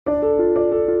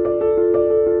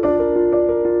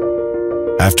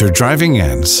After driving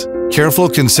ends, careful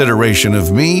consideration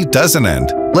of me doesn't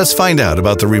end. Let's find out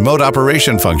about the remote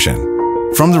operation function.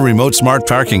 From the remote smart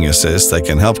parking assist that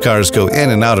can help cars go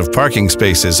in and out of parking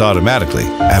spaces automatically.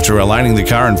 After aligning the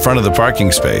car in front of the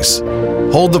parking space,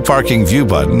 hold the parking view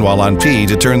button while on P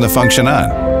to turn the function on.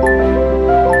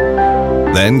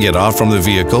 Then get off from the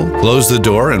vehicle, close the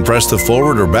door, and press the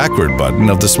forward or backward button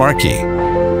of the smart key.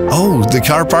 Oh, the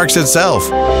car parks itself.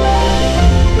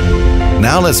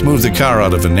 Now let's move the car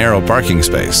out of a narrow parking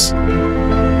space.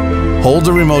 Hold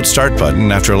the remote start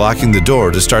button after locking the door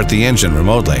to start the engine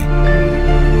remotely.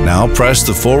 Now press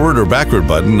the forward or backward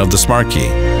button of the smart key.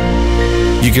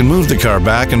 You can move the car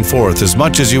back and forth as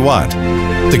much as you want.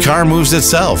 The car moves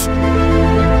itself.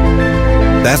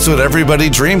 That's what everybody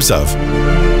dreams of.